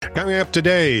Coming up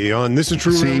today on This Is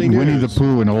True See, Really Winnie News. the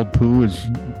Pooh and Old Pooh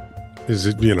Is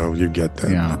it, you get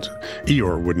that. Yeah.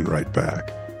 Eeyore wouldn't write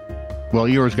back. well,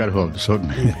 yours got hooves, so it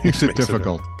makes it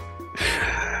difficult.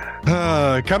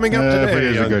 Coming up If it today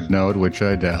is a on good note, which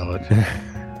I doubt.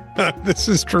 This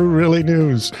Is True Really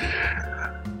News.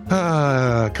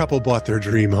 A couple bought their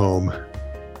dream home.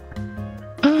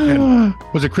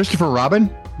 Was it Christopher Robin?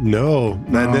 No.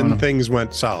 And then no. things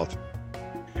went south.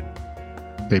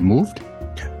 They moved?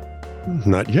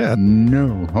 Not yet.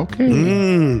 No.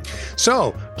 Okay.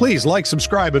 So please like,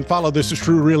 subscribe, and follow This Is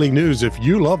True Really News if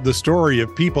you love the story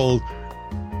of people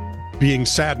being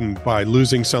saddened by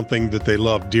losing something that they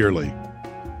love dearly.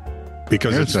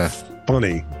 Because There's it's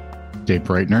funny. Dave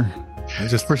Breitner.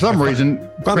 For some reason,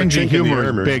 found a cringy chink in the humor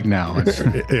armor. is big now.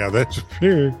 Yeah, that's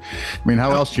I mean,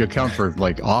 how else do you account for,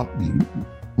 like,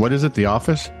 what is it, The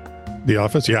Office? The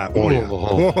Office. Yeah. Oh, yeah.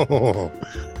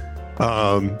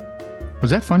 Was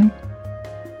that funny?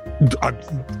 I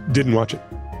didn't watch it.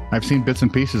 I've seen bits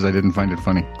and pieces. I didn't find it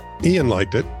funny. Ian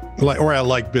liked it, or I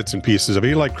liked bits and pieces of it.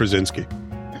 He liked Krasinski.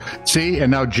 See, and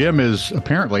now Jim is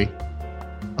apparently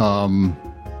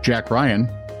Jack Ryan.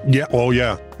 Yeah. Oh,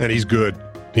 yeah. And he's good.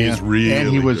 He's Yeah. really And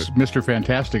he was good. Mr.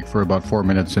 Fantastic for about 4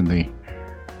 minutes in the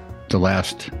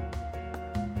last.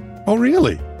 Oh,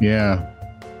 really? Yeah,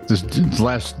 this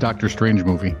last Doctor Strange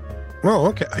movie. Oh,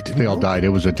 okay. I didn't They all know. died. It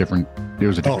was a different.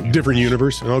 Different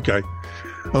universe. Okay.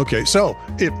 Okay. So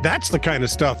if that's the kind of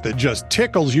stuff that just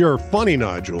tickles your funny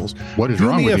nodules, What is do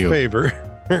wrong me with a you? favor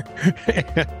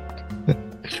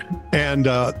and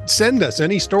send us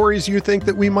any stories you think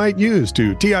that we might use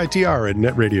to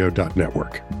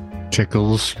TITR@netradio.network.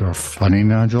 Tickles your funny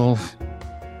nodules.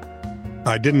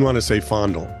 I didn't want to say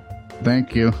fondle.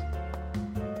 Thank you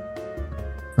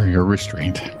for your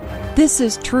restraint. This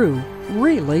is True,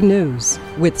 Really News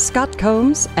with Scott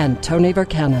Combs and Tony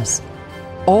Vercanis.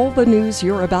 All the news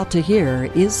you're about to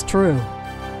hear is true,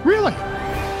 Really?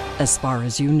 as far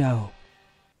as you know.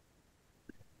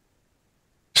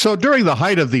 So during the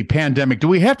height of the pandemic, do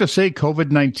we have to say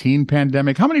COVID-19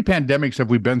 pandemic? How many pandemics have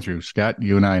we been through, Scott?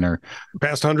 You and I in our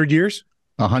Past 100 years?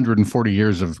 140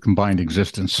 years of combined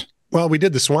existence. Well, we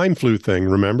did the swine flu thing,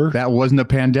 remember? That wasn't a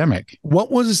pandemic. What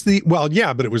was well,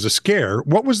 yeah, but it was a scare.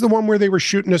 What was the one where they were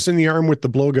shooting us in the arm with the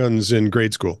blowguns in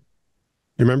grade school?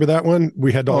 You remember that one?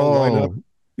 We had to all line up.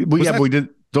 We did.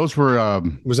 Those were,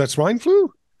 Was that swine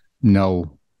flu?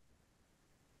 no,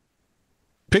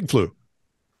 Pig flu?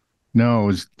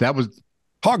 that was,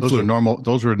 Hog those flu? were normal.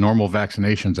 Those were normal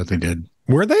vaccinations that they did.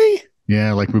 Were they?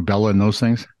 Yeah, like rubella and those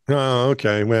things. Oh,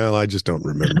 okay. Well, I just don't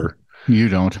remember. You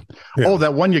don't. Yeah. Oh,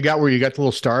 that one you got where you got the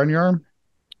little star on your arm?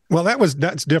 Well,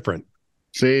 that's different.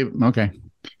 See, okay.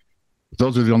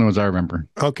 Those are the only ones I remember.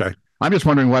 Okay. I'm just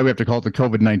wondering why we have to call it the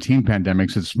COVID-19 pandemic,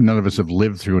 since none of us have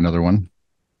lived through another one.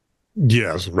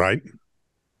 Yes, right.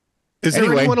 Is there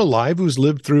Anyway. anyone alive who's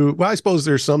lived through? Well, I suppose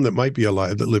there's some that might be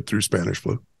alive that lived through Spanish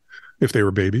flu, if they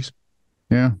were babies.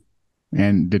 Yeah.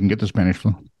 And didn't get the Spanish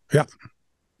flu. Yeah.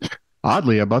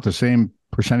 Oddly, about the same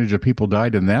percentage of people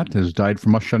died in that as died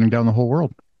from us shutting down the whole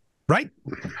world. Right.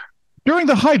 During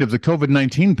the height of the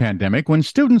COVID-19 pandemic, when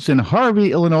students in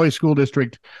Harvey, Illinois School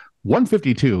District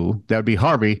 152, that would be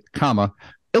Harvey,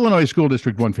 Illinois School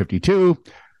District 152,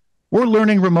 were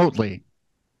learning remotely.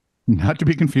 Not to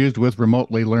be confused with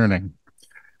remotely learning.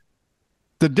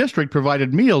 The district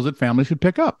provided meals that families could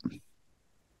pick up.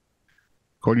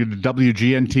 According to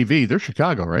WGN-TV, they're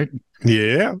Chicago, right?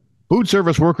 Yeah. Food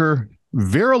service worker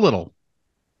Vera Little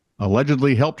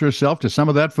allegedly helped herself to some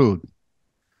of that food.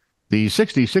 The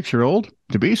 66-year-old,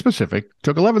 to be specific,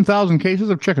 took 11,000 cases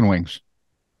of chicken wings.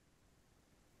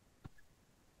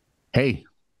 Hey.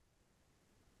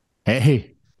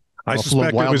 I Buffalo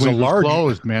suspect it Wild was a Wings large.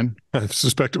 closed, man. I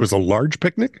suspect it was a large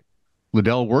picnic.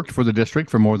 Liddell worked for the district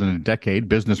for more than a decade.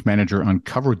 Business manager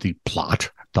uncovered the plot.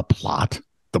 The plot.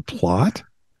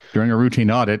 During a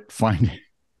routine audit, it's a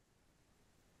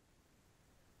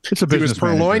It business was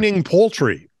purloining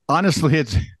poultry. Honestly,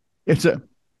 it's a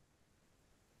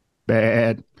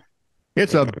bad.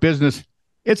 It's a business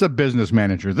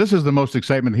manager. This is the most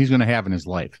excitement he's going to have in his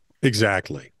life.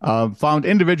 Exactly. Found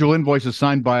individual invoices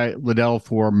signed by Liddell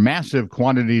for massive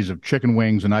quantities of chicken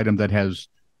wings, an item that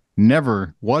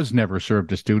was never served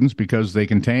to students because they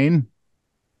contain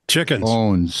Chickens.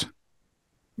 bones.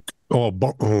 Oh,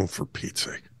 for Pete's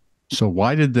sake. So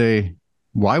how did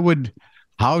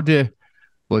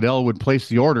Liddell would place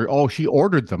the order? Oh, she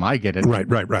ordered them. I get it.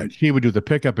 Right. She would do the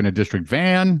pickup in a district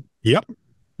van. Yep.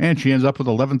 And she ends up with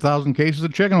 11,000 cases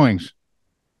of chicken wings.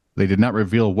 They did not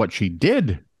reveal what she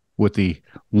did with the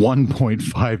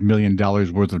 $1.5 million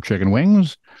worth of chicken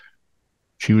wings.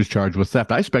 She was charged with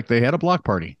theft. I expect they had a block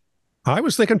party. I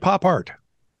was thinking Pop Art.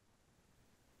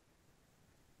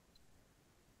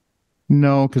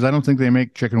 No, because I don't think they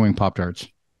make chicken wing Pop-Tarts.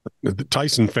 The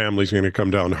Tyson family's going to come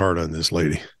down hard on this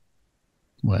lady.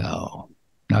 Well,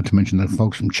 not to mention the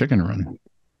folks from Chicken Run.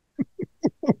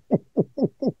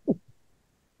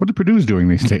 What are Purdue's doing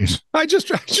these days? I just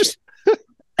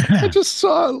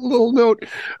saw a little note.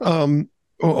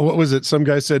 What was it? Some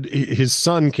guy said his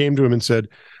son came to him and said,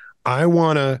 I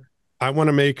want to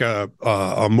make a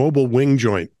mobile wing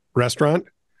joint restaurant.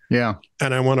 Yeah.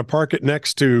 And I want to park it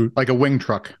next to like a wing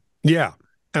truck. Yeah.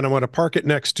 And I want to park it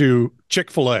next to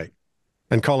Chick-fil-A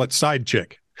and call it Side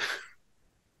Chick.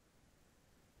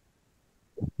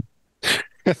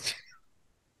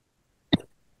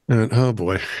 And, oh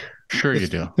boy. Sure you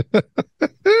do.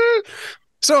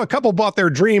 So a couple bought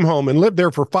their dream home and lived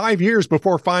there for 5 years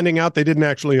before finding out they didn't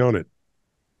actually own it.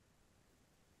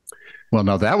 Well,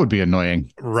 now that would be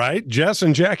annoying. Right. Jess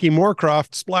and Jackie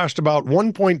Moorcroft splashed about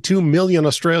 1.2 million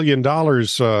Australian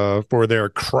dollars for their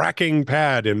cracking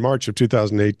pad in March of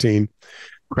 2018.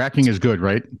 Cracking is good,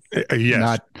 right?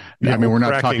 Yes. I mean, we're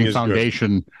not talking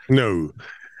foundation. Good. No.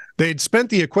 They'd spent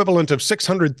the equivalent of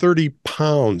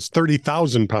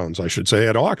 30,000 pounds, I should say,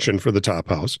 at auction for the top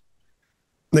house.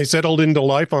 They settled into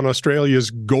life on Australia's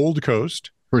Gold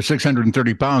Coast. For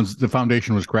 630 pounds, the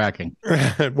foundation was cracking.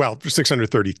 Well, for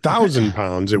 630,000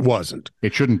 pounds, it wasn't.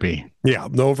 It shouldn't be. Yeah,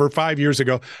 over 5 years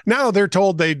ago. Now they're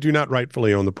told they do not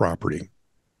rightfully own the property,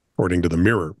 according to the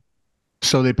Mirror.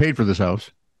 So they paid for this house.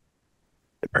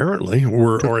 Apparently,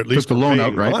 or at least took the loan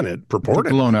out, right? On it, purported.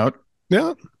 Took the loan out.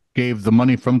 Yeah. Gave the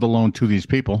money from the loan to these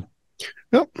people.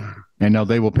 Yep. And now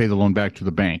they will pay the loan back to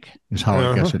the bank, is how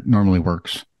I guess it normally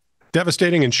works.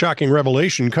 Devastating and shocking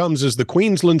revelation comes as the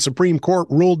Queensland Supreme Court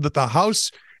ruled that the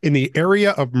house in the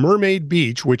area of Mermaid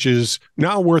Beach, which is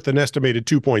now worth an estimated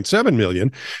 $2.7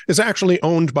 million, is actually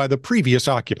owned by the previous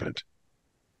occupant.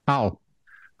 How?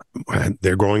 And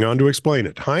they're going on to explain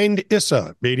it. Hind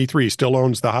Issa, 83, still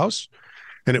owns the house,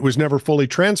 and it was never fully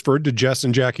transferred to Jess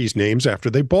and Jackie's names after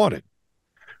they bought it.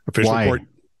 Official Why? court.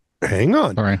 Hang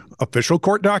on. All right. Official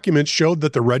court documents showed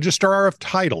that the Registrar of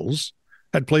Titles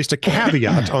had placed a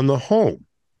caveat on the home.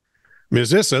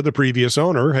 Ms. Issa, the previous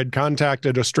owner, had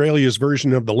contacted Australia's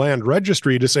version of the land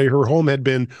registry to say her home had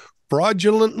been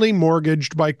fraudulently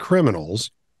mortgaged by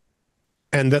criminals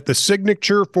and that the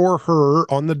signature for her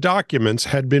on the documents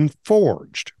had been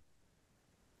forged.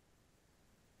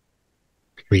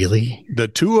 Really? The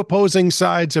two opposing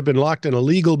sides have been locked in a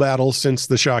legal battle since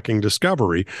the shocking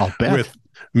discovery, with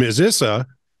Ms. Issa,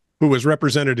 who was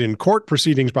represented in court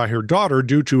proceedings by her daughter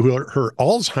due to her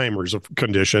Alzheimer's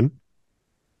condition,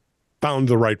 found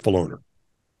the rightful owner.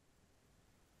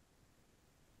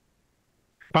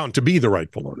 Found to be the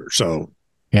rightful owner. So,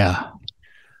 yeah,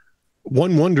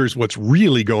 one wonders what's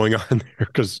really going on there,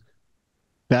 because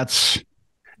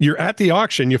you're at the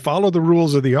auction, you follow the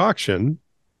rules of the auction.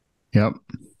 Yep.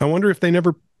 I wonder if they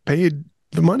never paid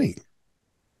the money.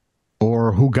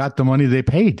 Or who got the money they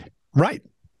paid. Right.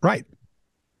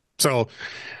 So,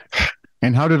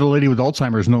 and how did a lady with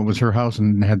Alzheimer's know it was her house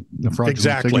and had the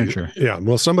fraudulent signature? Yeah,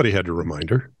 well, somebody had to remind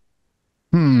her.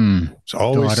 It's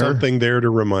always something there to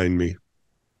remind me.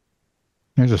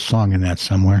 There's a song in that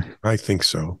somewhere. I think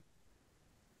so.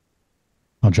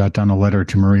 I'll jot down a letter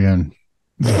to Maria and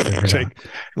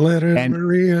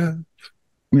Maria.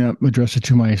 Yeah, address it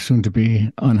to my soon-to-be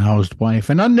unhoused wife.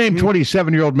 An unnamed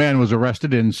 27-year-old man was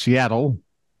arrested in Seattle,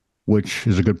 which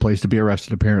is a good place to be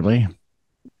arrested, apparently.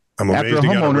 I'm amazed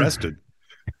he got arrested.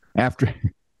 After a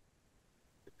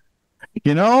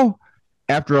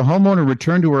homeowner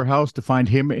returned to her house to find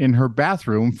him in her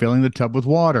bathroom filling the tub with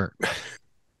water.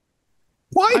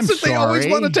 Why is it they always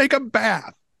want to take a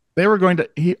bath? They were going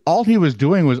to, all he was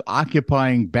doing was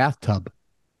occupying bathtub.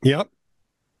 Yep.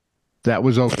 That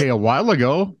was okay a while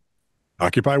ago.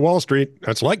 Occupy Wall Street.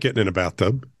 That's like getting in a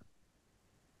bathtub.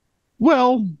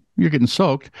 Well, you're getting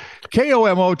soaked.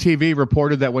 KOMO TV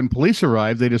reported that when police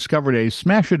arrived, they discovered a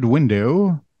smashed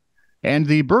window and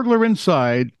the burglar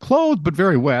inside, clothed but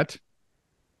very wet,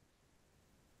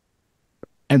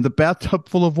 and the bathtub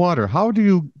full of water. How do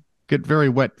you get very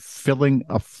wet filling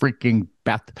a freaking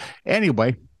bath?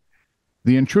 Anyway,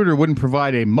 the intruder wouldn't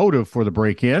provide a motive for the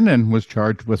break-in and was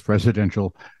charged with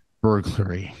residential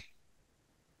burglary.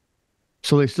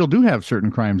 So they still do have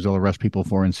certain crimes they'll arrest people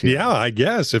for in Seattle. Yeah, I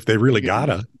guess, if they really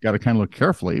gotta kind of look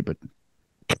carefully. But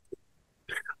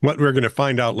what we're going to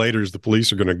find out later is the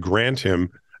police are going to grant him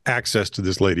access to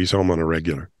this lady's home on a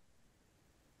regular.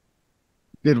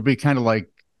 It'll be kind of like,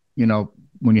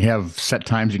 when you have set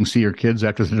times you can see your kids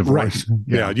after the divorce. Right.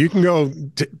 Yeah, you can go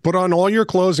put on all your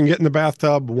clothes and get in the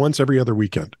bathtub once every other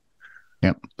weekend.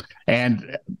 Yep.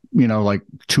 And like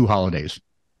 2 holidays.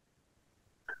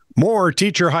 More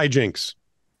teacher hijinks.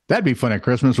 That'd be fun at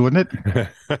Christmas, wouldn't it?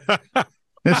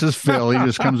 This is Phil. He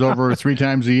just comes over 3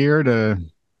 times a year to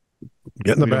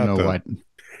get in the bathtub.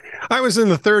 I was in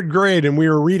the 3rd grade and we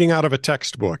were reading out of a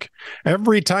textbook.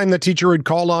 Every time the teacher would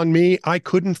call on me, I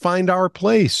couldn't find our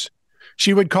place.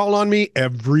 She would call on me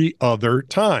every other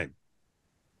time.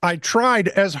 I tried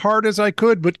as hard as I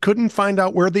could, but couldn't find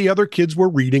out where the other kids were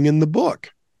reading in the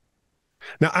book.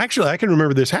 Now, actually, I can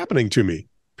remember this happening to me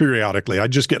periodically.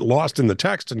 I'd just get lost in the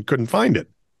text and couldn't find it.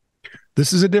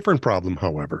 This is a different problem,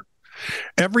 however.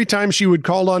 Every time she would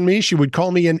call on me, she would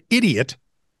call me an idiot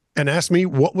and ask me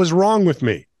what was wrong with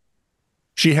me.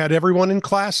 She had everyone in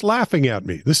class laughing at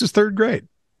me. This is 3rd grade.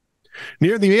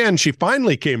 Near the end, she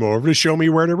finally came over to show me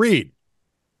where to read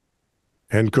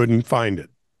and couldn't find it.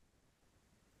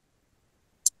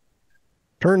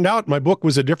 Turned out my book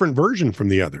was a different version from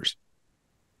the others.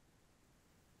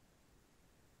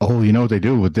 Oh, you know what they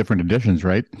do with different editions,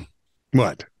 right?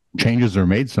 What? Changes are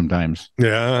made sometimes.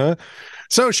 Yeah.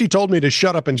 So she told me to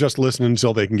shut up and just listen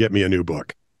until they can get me a new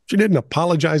book. She didn't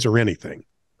apologize or anything.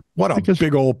 What a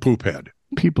big old poop head.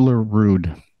 People are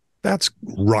rude. That's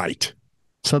right.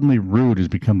 Suddenly rude has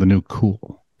become the new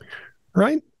cool.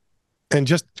 Right? And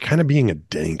just kind of being a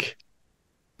dink.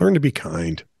 Learn to be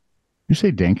kind. You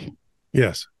say dink?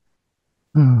 Yes.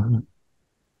 I'm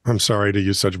sorry to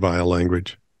use such vile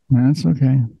language. That's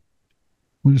okay.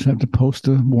 We'll just have to post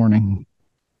a warning.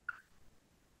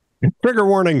 Trigger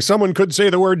warning. Someone could say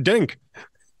the word dink.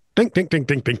 Dink, dink, dink,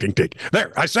 dink, dink, dink, dink.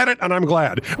 There, I said it and I'm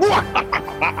glad.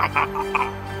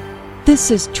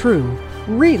 This is true,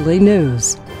 really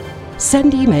news.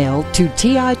 Send email to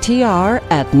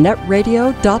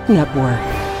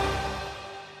TITR@netradio.network.